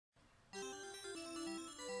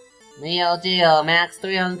Neo Geo Max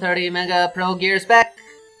 330 Mega Pro Gear Spec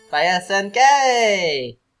by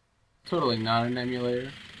SNK! Totally not an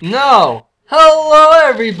emulator. No! Hello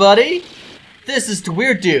everybody! This is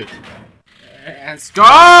TehWeirdDood. And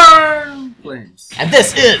Skarmflames. And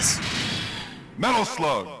this is... Metal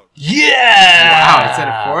Slug. Yeah! Wow, I said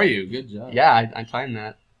it for you. Good job. Yeah, I timed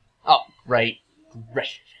that. Oh, right.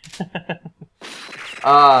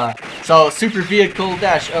 So Super Vehicle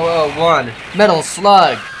Dash 001 Metal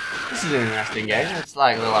Slug. This is an interesting game. It's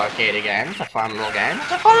like a little arcade game. It's a fun little game.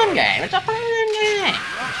 It's a fun game. It's a fun game.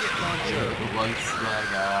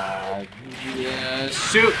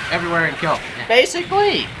 Shoot everywhere and kill. Yeah.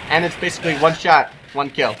 Basically. And it's basically one shot, one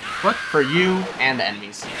kill. What? For you and the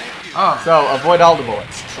enemies. Oh. So avoid all the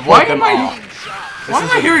bullets. Avoid Why them am all. Why am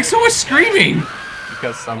I hearing so much screaming?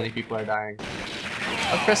 Because so many people are dying.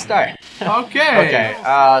 Let's press start. Okay. Okay,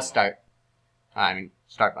 start. I mean,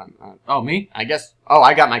 start button. Oh, me? I guess. Oh,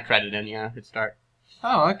 I got my credit in. Yeah, hit start.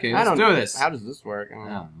 Oh, okay. Let's do this. How does this work? I don't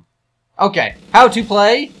know. Oh. Okay, how to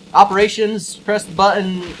play. Operations. Press the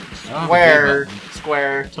button.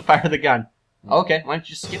 Square to fire the gun. Okay, why don't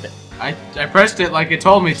you skip it? I pressed it like it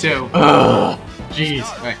told me to. Ugh. Jeez.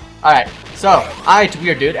 Right. All right. So I,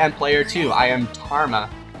 TehWeirdDood, and player 2. I am Tarma.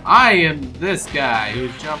 I am this guy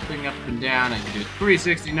who's jumping up and down and do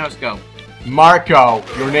 360 no scope. Marco.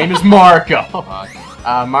 Your name is Marco. Fuck.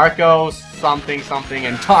 Marco something something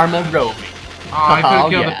and Tarma Roving. Oh, I could Oh,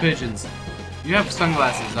 kill yeah. the pigeons. You have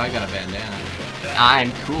sunglasses. I got a bandana.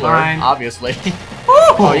 I'm cooler, Fine. obviously.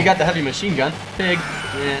 Oh, you got the heavy machine gun. Pig.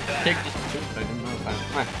 Yeah, pig just... I didn't know that.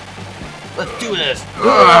 Come on. Let's do this.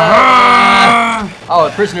 Oh,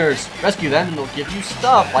 prisoners. Rescue them and they'll give you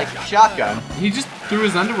stuff like a shotgun. He just threw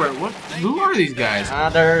his underwear. What? Who are these guys?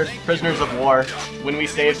 They're prisoners of war. When we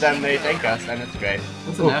save them, they thank us, and it's great.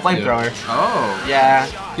 What's Ooh, an F flamethrower. Oh. Yeah.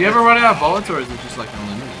 Do you ever run out of bullets, or is it just like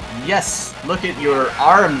unlimited? Yes. Look at your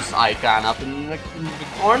arms icon up in the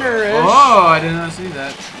corner-ish. Oh, I did not see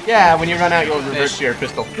that. Yeah, when you run out, you'll reverse to your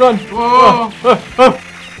pistol. Run! Whoa!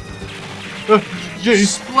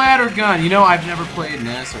 Jeez. Splatter gun. You know, I've never played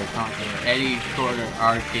NES or Conquer or any corner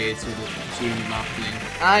arcade sort of shoot 'em up thing.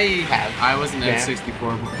 I have. I was an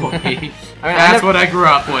N64 boy. I That's what I grew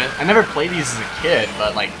up with. I never played these as a kid,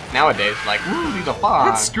 but like nowadays, like, woo, these are fun.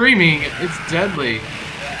 That's screaming. It's deadly.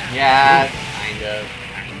 Yeah, kind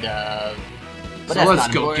of. But So that's let's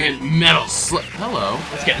not go important. get Metal Slug. Hello.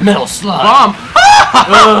 Let's get Metal Slug. Bomb.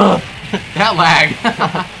 That lag.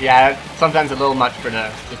 Yeah, sometimes a little much for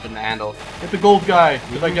the just in the handle. Get the gold guy,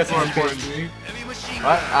 because I guess he's important.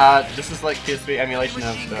 What? This is like PS3 emulation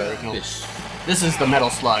of the original. This is the Metal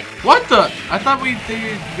Slug. What the? I thought they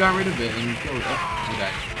got rid of it and killed it.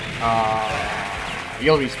 Okay.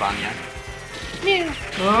 You'll respawn, yeah.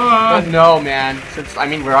 But no, man. Since I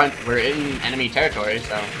mean we're in enemy territory,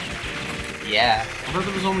 so yeah. I thought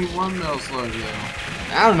there was only one Metal Slug. Yeah.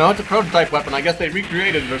 I don't know. It's a prototype weapon. I guess they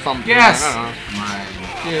recreated it or something. Yes. I don't know.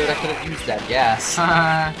 Dude, I could have used that gas.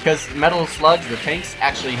 My. Because Metal Slugs, the tanks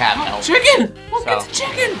actually have health. Chicken! Look, So. it's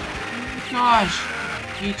chicken! Gosh.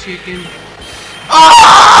 Eat chicken.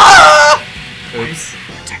 Ah! Oops.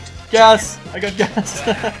 Gas! I got gas.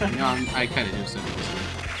 You know, I kind of do something this way.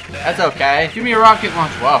 That's okay. Give me a rocket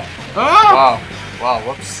launcher. Whoa. Oh! Whoa.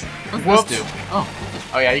 Whoops. What's this do? Oh.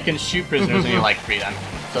 Oh yeah, you can shoot prisoners and you like free them.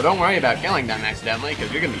 So don't worry about killing them accidentally, because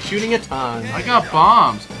you're going to be shooting a ton. I got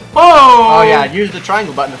bombs. Oh! Oh yeah, use the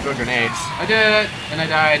triangle button to throw grenades. I did it, and I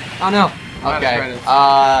died. Oh no. Out of Okay. credits.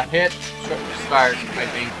 Hit start, I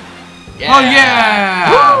think. Yeah. Oh yeah!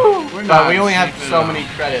 Woo! We're But not we only have sleeping so at many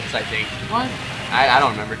credits, I think. all. What? I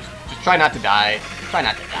don't remember. Just try not to die. Try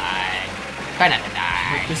not to die. Try not to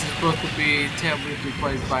die. This is supposed to be TehWeirdDood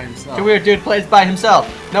plays by himself. TehWeirdDood plays by himself.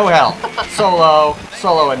 No help. Solo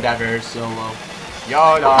endeavors. Solo.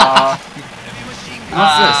 Yoda.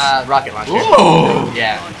 What's this? Rocket launcher. Ooh!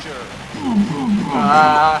 Yeah.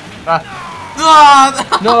 Ah!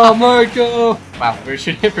 No, Marco! Wow, we were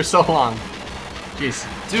shooting it for so long. Jeez.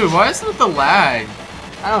 Dude, why isn't it the lag?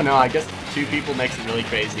 I don't know, I guess 2 people makes it really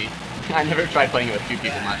crazy. I never tried playing it with 2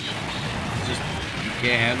 people much. It's just, you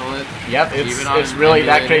can't handle it. Yep, Even on it's really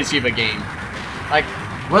that emulator. crazy of a game. Like,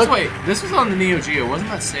 Wait, this was on the Neo Geo, wasn't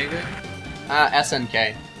that Sega? SNK,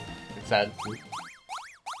 it said.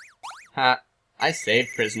 I saved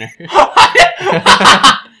prisoner.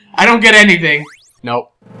 I don't get anything.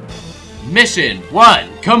 Nope. Mission 1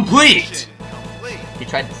 complete. He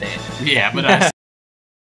tried to say it. Yeah, but I